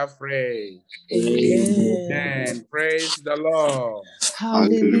Praise. Amen. And praise the Lord.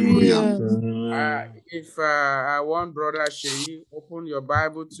 Hallelujah. If I want Brother Sheyi, open your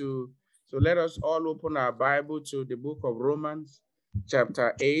Bible so let us all open our Bible to the book of Romans,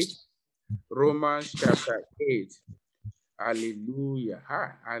 chapter 8. Romans, chapter 8. Hallelujah.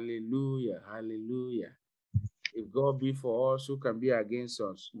 Hallelujah. Hallelujah. If God be for us, who can be against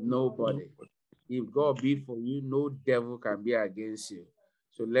us? Nobody. If God be for you, no devil can be against you.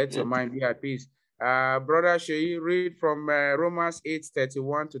 So let your mind be at peace. Brother Sheyi, read from Romans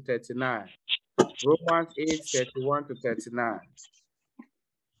 8:31 to 39. Romans 8:31 to 39.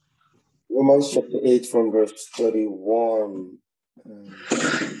 Romans chapter 8 from verse 31.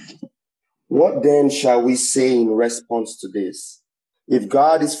 What then shall we say in response to this? If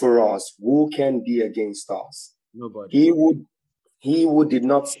God is for us, who can be against us? Nobody. He who did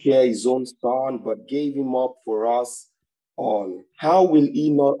not spare his own son, but gave him up for us all, how will he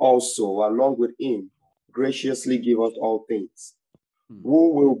not also, along with him, graciously give us all things?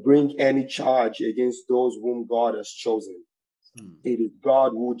 Who will bring any charge against those whom God has chosen? It is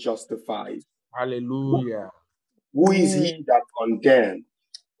God who justifies. Hallelujah. Who is he that condemned?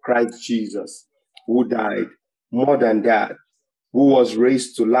 Christ Jesus, who died. More than that, who was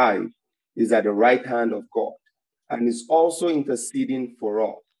raised to life, is at the right hand of God, and is also interceding for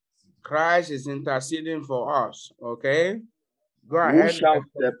us. Christ is interceding for us. Okay? Go Who ahead. shall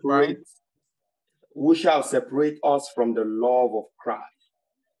separate us from the love of Christ?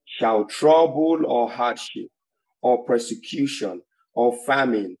 Shall trouble or hardship, or persecution, or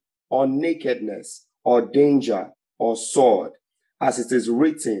famine, or nakedness, or danger, or sword, as it is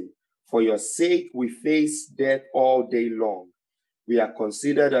written, for your sake we face death all day long. We are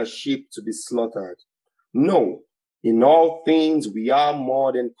considered as sheep to be slaughtered. No, in all things we are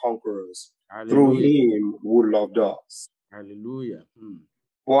more than conquerors through him who loved us. Hallelujah.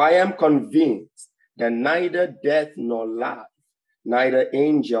 For I am convinced that neither death nor life, neither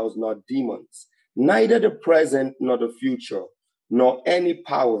angels nor demons, neither the present nor the future, nor any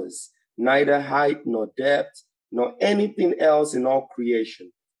powers, neither height nor depth, nor anything else in all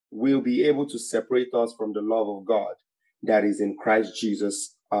creation will be able to separate us from the love of God that is in Christ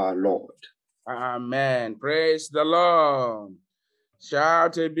Jesus our Lord. Amen. Praise the Lord.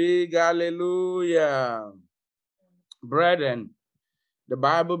 Shout a big hallelujah. Brethren, the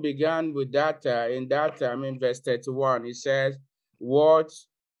Bible began with that, in verse 31. It says, what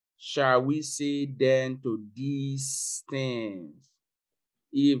shall we say then to these things?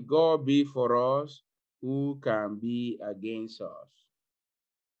 If God be for us, who can be against us?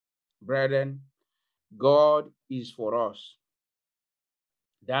 Brethren, God is for us.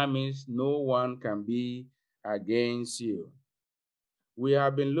 That means no one can be against you. We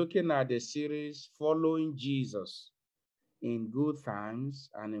have been looking at the series Following Jesus in Good Times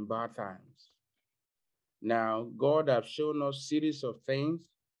and in Bad Times. Now, God has shown us series of things.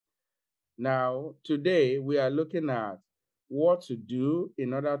 Now, today we are looking at what to do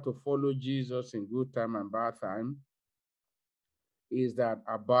in order to follow Jesus in good time and bad time is that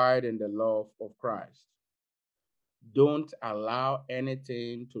abide in the love of Christ. Don't allow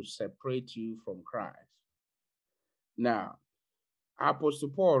anything to separate you from Christ. Now, Apostle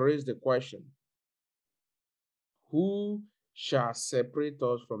Paul raised the question, who shall separate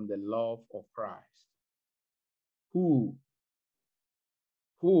us from the love of Christ? Who?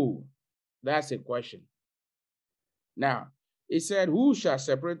 Who? That's a question. Now, he said, who shall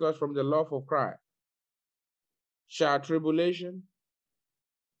separate us from the love of Christ? Shall tribulation,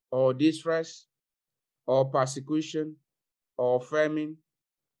 or distress, or persecution, or famine,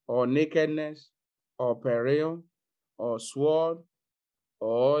 or nakedness, or peril, or sword,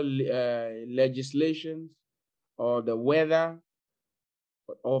 or legislations, or the weather,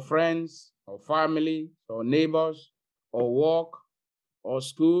 or friends, or family, or neighbors, or work, or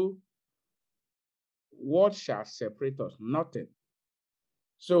school? What shall separate us? Nothing.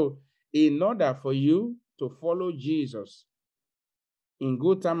 So, in order for you to follow Jesus in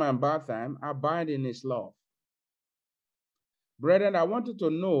good time and bad time, abide in his love. Brethren, I want you to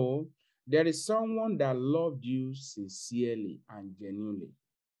know there is someone that loved you sincerely and genuinely.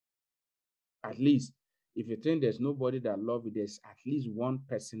 At least, if you think there's nobody that loves you, there's at least one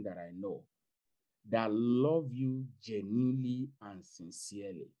person that I know that loves you genuinely and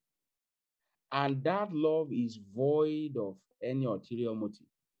sincerely. And that love is void of any ulterior motive.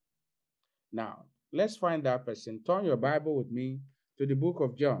 Now, let's find that person. Turn your Bible with me to the book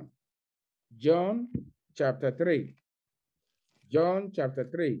of John. John chapter 3. John chapter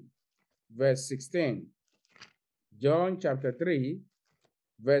 3, verse 16. John chapter 3,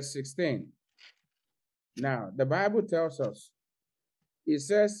 verse 16. Now, the Bible tells us It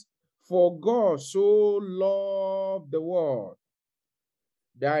says, for God so loved the world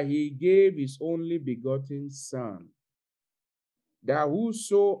that he gave his only begotten Son, that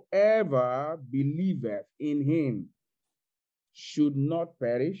whosoever believeth in him should not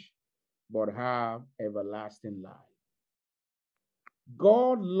perish, but have everlasting life.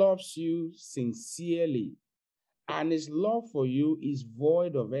 God loves you sincerely, and his love for you is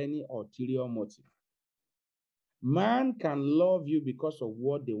void of any ulterior motive. Man can love you because of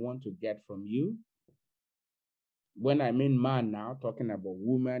what they want to get from you. When I mean man now, talking about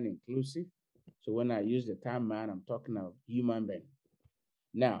woman inclusive. So when I use the term man, I'm talking about human being.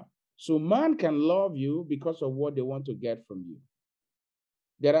 Now, so man can love you because of what they want to get from you.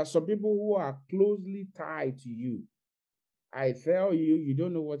 There are some people who are closely tied to you. I tell you, you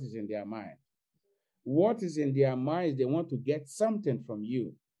don't know what is in their mind. What is in their mind is they want to get something from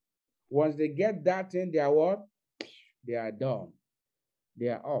you. Once they get that thing, they are what? They are done. They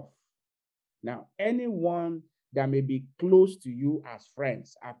are off. Now, anyone that may be close to you as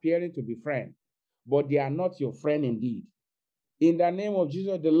friends, appearing to be friends, but they are not your friend indeed. In the name of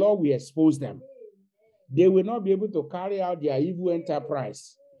Jesus, the Lord will expose them. They will not be able to carry out their evil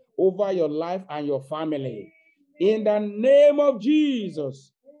enterprise over your life and your family. In the name of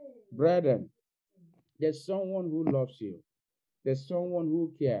Jesus, brethren, there's someone who loves you. There's someone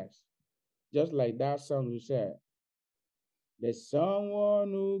who cares. Just like that song you said. There's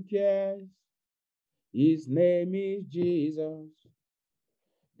someone who cares. His name is Jesus.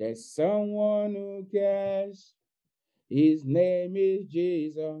 There's someone who cares. His name is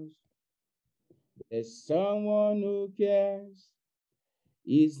Jesus. There's someone who cares.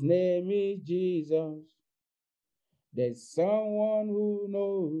 His name is Jesus. There's someone who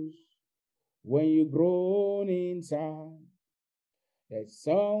knows when you groan inside. There's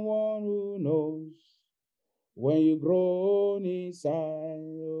someone who knows when you groan inside.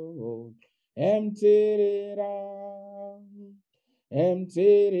 Oh, empty it out,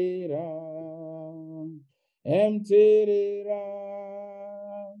 empty it out, empty it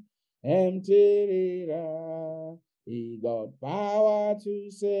out, empty it out. He got power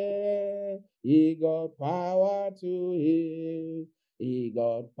to save. He got power to heal. He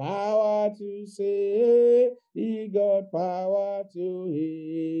got power to save. He got power to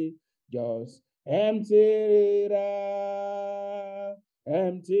heal. Just empty it out.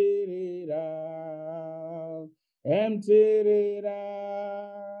 Empty it out. Empty it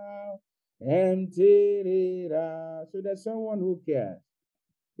out. Empty it out. So there's someone who cares.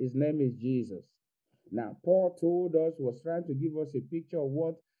 His name is Jesus. Now, Paul told us, was trying to give us a picture of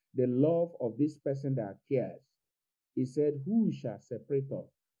what the love of this person that cares. He said, who shall separate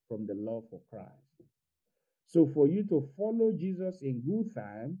us from the love of Christ? So for you to follow Jesus in good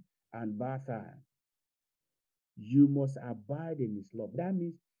time and bad time, you must abide in his love. That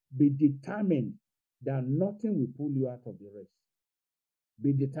means be determined that nothing will pull you out of the race.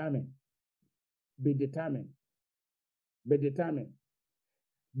 Be determined. Be determined. Be determined.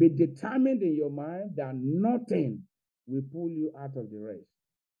 Be determined in your mind that nothing will pull you out of the race.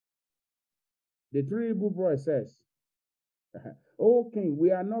 The three Hebrew boys says, "O king,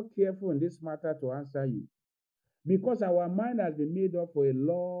 we are not careful in this matter to answer you, because our mind has been made up for a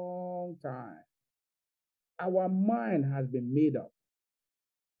long time. Our mind has been made up."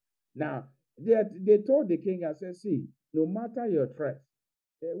 Now, they told the king and said, see, no matter your threat,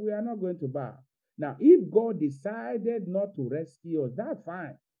 we are not going to bow. Now, if God decided not to rescue us, that's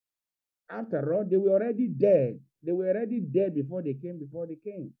fine. After all, they were already dead. They were already dead before they came before the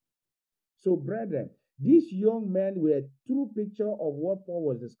king. So, brethren, these young men were a true picture of what Paul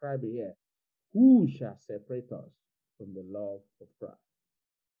was describing here. Who shall separate us from the love of Christ?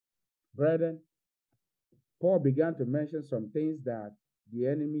 Brethren, Paul began to mention some things that the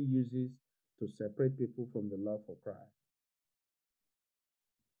enemy uses to separate people from the love of Christ.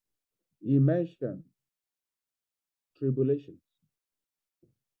 He mentioned tribulation.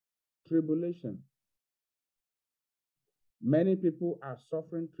 Tribulation. Many people are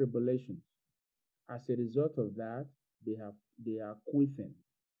suffering tribulations. As a result of that, they are quitting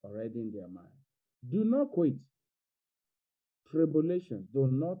already in their mind. Do not quit. Tribulation. Do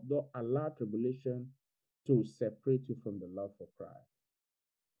not allow tribulation to separate you from the love of Christ.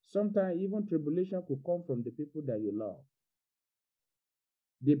 Sometimes even tribulation could come from the people that you love.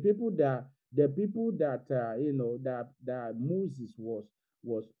 The people that that Moses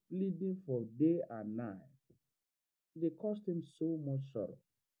was pleading for day and night. They caused him so much sorrow.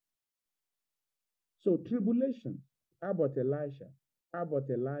 So tribulation. How about Elisha? How about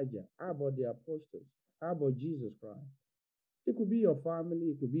Elijah? How about the apostles? How about Jesus Christ? It could be your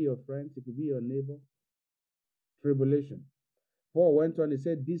family, it could be your friends, it could be your neighbor. Tribulation. Paul went on, he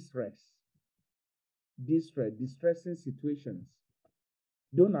said, distressing situations.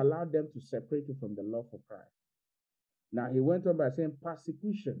 Don't allow them to separate you from the love of Christ. Now, he went on by saying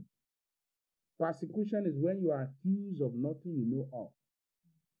persecution. Persecution is when you are accused of nothing you know of.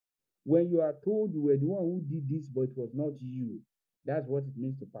 When you are told you were the one who did this, but it was not you. That's what it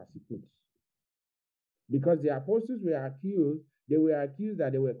means to persecute. Because the apostles were accused, they were accused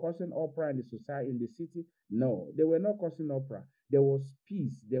that they were causing uproar in the society, in the city. No, they were not causing uproar. There was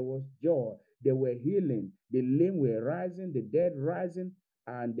peace, there was joy, they were healing, the lame were rising, the dead rising,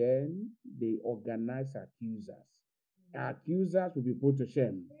 and then they organized accusers. Accusers will be put to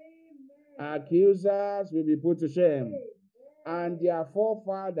shame. Accusers will be put to shame. And their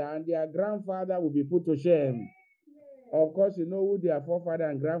forefather and their grandfather will be put to shame. Of course, you know who their forefather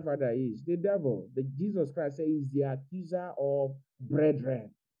and grandfather is. The devil. Jesus Christ says he's the accuser of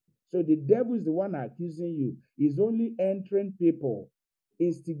brethren. So the devil is the one accusing you. He's only entering people,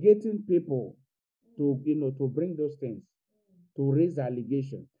 instigating people to bring those things, to raise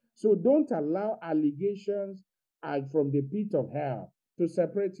allegations. So don't allow allegations from the pit of hell to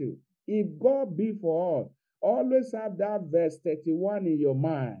separate you. If God be for us, always have that verse 31 in your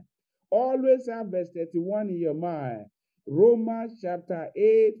mind. Always have verse 31 in your mind. Romans chapter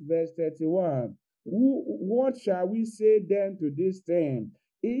 8, verse 31. What shall we say then to this thing?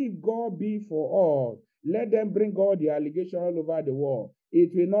 If God be for us, let them bring all the allegations all over the world.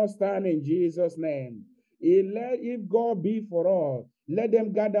 It will not stand in Jesus' name. If God be for us, let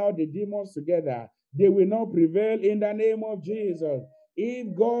them gather all the demons together. They will not prevail in the name of Jesus.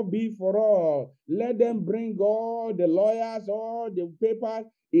 If God be for us, let them bring all the lawyers, all the papers.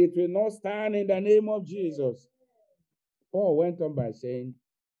 It will not stand in the name of Jesus. Paul went on by saying,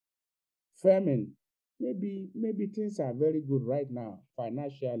 famine, maybe things are very good right now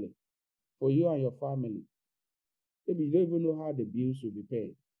financially for you and your family. Maybe you don't even know how the bills will be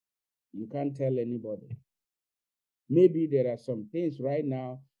paid. You can't tell anybody. Maybe there are some things right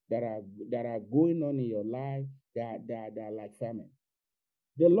now that are going on in your life that are like famine.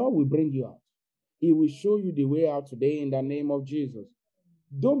 The Lord will bring you out. He will show you the way out today in the name of Jesus.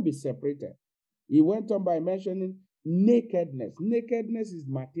 Don't be separated. He went on by mentioning nakedness. Nakedness is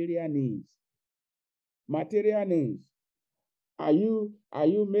material needs. Material needs. Are you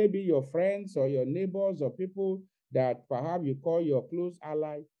maybe your friends or your neighbors or people that perhaps you call your close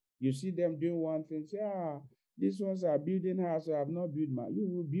ally? You see them doing one thing, say, these ones are building houses. I have not built mine. You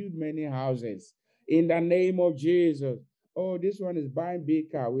will build many houses in the name of Jesus. Oh, this one is buying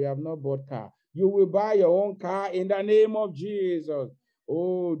big car. We have not bought car. You will buy your own car in the name of Jesus.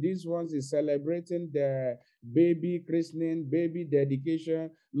 Oh, this one is celebrating the baby christening, baby dedication.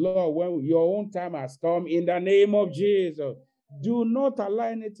 Lord, when your own time has come, in the name of Jesus, do not allow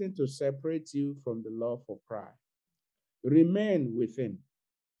anything to separate you from the love of Christ. Remain with him.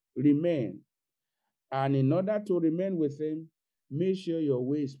 Remain. And in order to remain with him, make sure your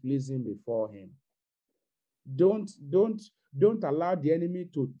way is pleasing before him. Don't allow the enemy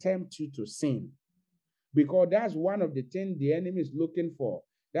to tempt you to sin, because that's one of the things the enemy is looking for.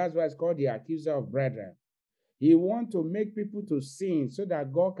 That's why it's called the accuser of brethren. He wants to make people to sin so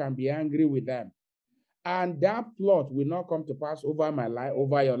that God can be angry with them. And that plot will not come to pass over my life,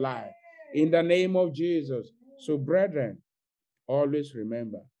 over your life, in the name of Jesus. So, brethren, always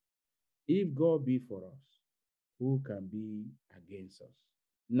remember, if God be for us, who can be against us?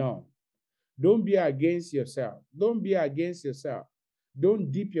 No. Don't be against yourself. Don't be against yourself.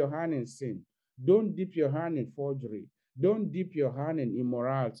 Don't dip your hand in sin. Don't dip your hand in forgery. Don't dip your hand in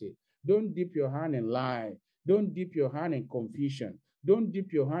immorality. Don't dip your hand in lie. Don't dip your hand in confusion. Don't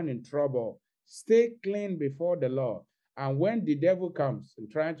dip your hand in trouble. Stay clean before the Lord. And when the devil comes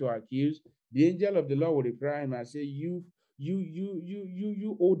and trying to accuse, the angel of the Lord will reply him and say, you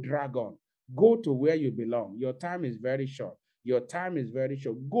old dragon, go to where you belong. Your time is very short. Your time is very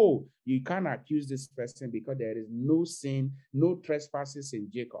short. Go. You can't accuse this person because there is no sin, no trespasses in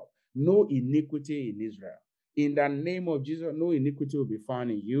Jacob, no iniquity in Israel. In the name of Jesus, no iniquity will be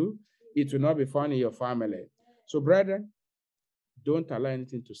found in you. It will not be found in your family. So, brethren, don't allow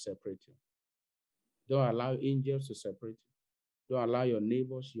anything to separate you. Don't allow angels to separate you. Don't allow your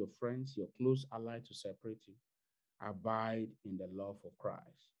neighbors, your friends, your close ally to separate you. Abide in the love of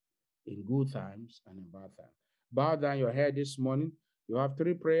Christ in good times and in bad times. Bow down your head this morning. You have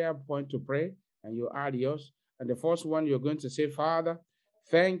 3 prayer points to pray, and you add yours. And the first one, you're going to say, Father,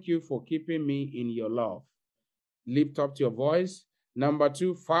 thank you for keeping me in your love. Lift up your voice. Number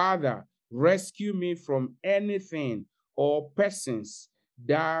 2, Father, rescue me from anything or persons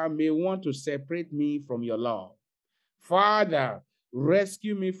that may want to separate me from your love. Father,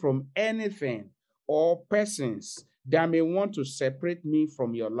 rescue me from anything or persons that may want to separate me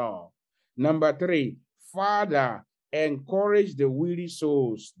from your love. Number 3, Father, encourage the weary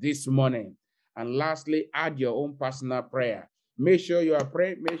souls this morning. And lastly, add your own personal prayer. Make sure you are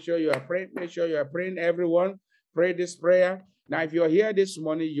praying. Make sure you are praying. Make sure you are praying. Everyone, pray this prayer. Now, if you're here this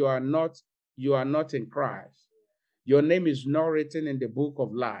morning, you are not in Christ. Your name is not written in the book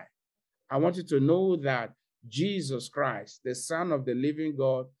of life. I want you to know that Jesus Christ, the Son of the living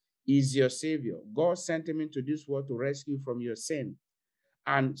God, is your Savior. God sent him into this world to rescue you from your sin.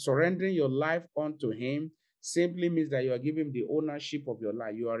 And surrendering your life unto him simply means that you are giving the ownership of your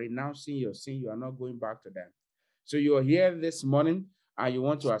life. You are renouncing your sin. You are not going back to them. So you are here this morning and you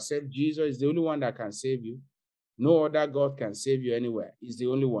want to accept Jesus. Is the only one that can save you. No other God can save you anywhere. He's the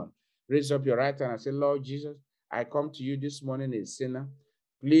only one. Raise up your right hand and say, Lord Jesus, I come to you this morning a sinner.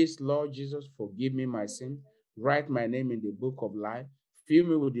 Please, Lord Jesus, forgive me my sin. Write my name in the book of life. Fill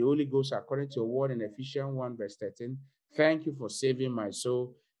me with the Holy Ghost according to your word in Ephesians 1 verse 13. Thank you for saving my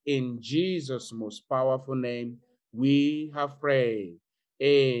soul. In Jesus' most powerful name, we have prayed.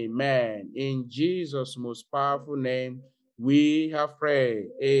 Amen. In Jesus' most powerful name, we have prayed.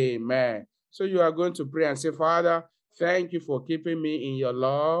 Amen. So you are going to pray and say, Father, thank you for keeping me in your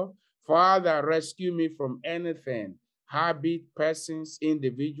love. Father, rescue me from anything, habit, persons,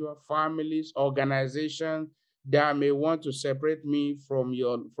 individual, families, organizations that may want to separate me from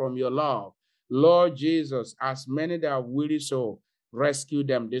your love. Lord Jesus, as many that are weary soul, rescue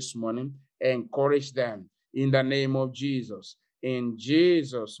them this morning, encourage them in the name of Jesus. In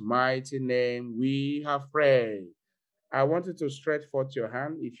Jesus' mighty name, we have prayed. I want you to stretch forth your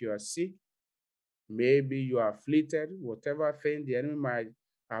hand if you are sick. Maybe you are afflicted, whatever thing the enemy might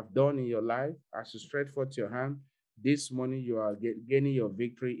have done in your life, as you stretch forth your hand, this morning you are gaining your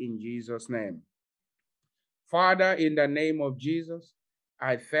victory in Jesus' name. Father, in the name of Jesus,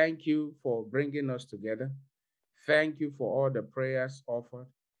 I thank you for bringing us together. Thank you for all the prayers offered.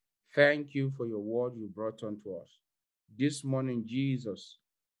 Thank you for your word you brought unto us. This morning, Jesus,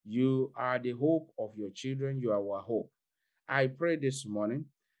 you are the hope of your children. You are our hope. I pray this morning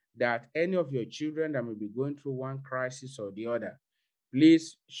that any of your children that may be going through one crisis or the other,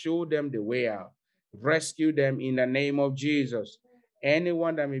 please show them the way out. Rescue them in the name of Jesus.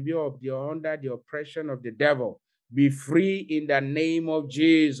 Anyone that may be under the oppression of the devil, be free in the name of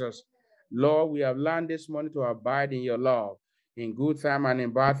Jesus. Lord, we have learned this morning to abide in your love, in good time and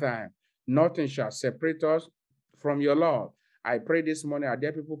in bad time. Nothing shall separate us from your love. I pray this morning, are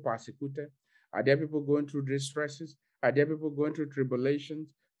there people persecuted? Are there people going through distresses? Are there people going through tribulations,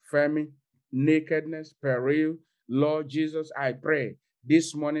 famine, nakedness, peril? Lord Jesus, I pray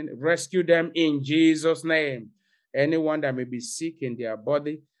this morning, rescue them in Jesus' name. Anyone that may be sick in their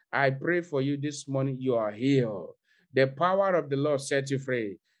body, I pray for you this morning, you are healed. The power of the Lord set you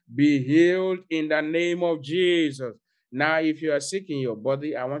free. Be healed in the name of Jesus. Now, if you are sick in your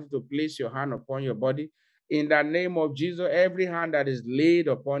body, I want you to place your hand upon your body. In the name of Jesus, every hand that is laid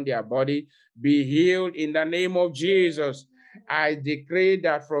upon their body, be healed in the name of Jesus. I decree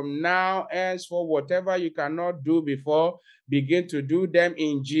that from now henceforth, whatever you cannot do before, begin to do them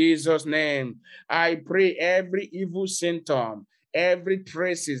in Jesus' name. I pray every evil symptom, every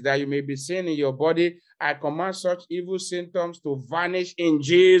traces that you may be seeing in your body, I command such evil symptoms to vanish in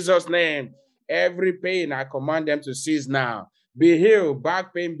Jesus' name. Every pain, I command them to cease now. Be healed.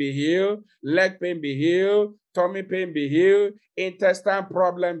 Back pain be healed. Leg pain be healed. Tummy pain be healed. Intestine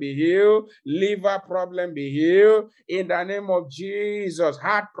problem be healed. Liver problem be healed. In the name of Jesus.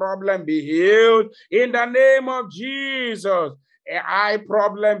 Heart problem be healed. In the name of Jesus. Eye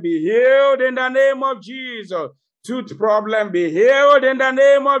problem be healed. In the name of Jesus. Tooth problem be healed. In the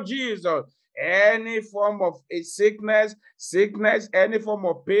name of Jesus. Any form of a sickness, any form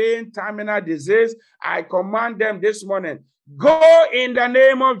of pain, terminal disease, I command them this morning. Go in the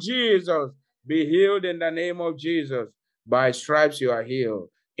name of Jesus. Be healed in the name of Jesus. By stripes you are healed.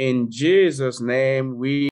 In Jesus' name we